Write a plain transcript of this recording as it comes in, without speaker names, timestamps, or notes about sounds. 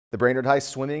The Brainerd High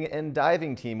swimming and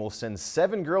diving team will send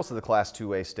 7 girls to the Class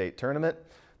 2A state tournament.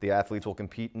 The athletes will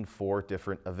compete in 4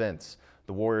 different events.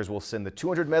 The Warriors will send the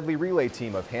 200 medley relay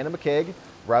team of Hannah McKeag,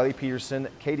 Riley Peterson,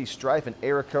 Katie Strife, and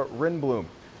Erica Rinblum.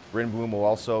 Rinblum will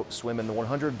also swim in the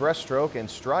 100 breaststroke, and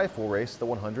Strife will race the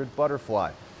 100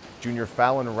 butterfly. Junior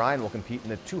Fallon Ryan will compete in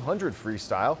the 200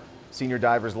 freestyle. Senior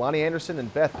divers Lonnie Anderson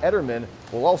and Beth Ederman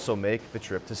will also make the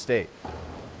trip to state.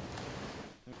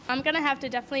 I'm going to have to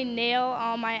definitely nail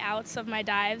all my outs of my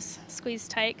dives, squeeze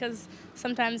tight, because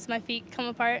sometimes my feet come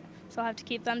apart, so I'll have to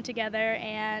keep them together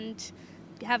and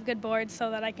have good boards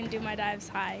so that I can do my dives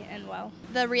high and well.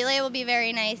 The relay will be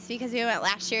very nice because we went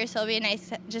last year, so it'll be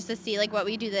nice just to see like what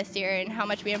we do this year and how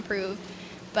much we improve.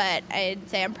 But I'd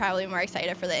say I'm probably more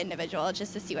excited for the individual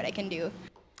just to see what I can do.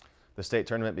 The state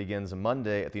tournament begins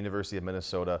Monday at the University of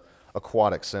Minnesota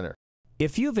Aquatic Center.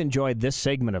 If you've enjoyed this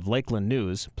segment of Lakeland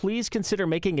News, please consider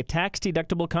making a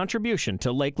tax-deductible contribution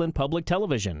to Lakeland Public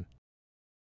Television.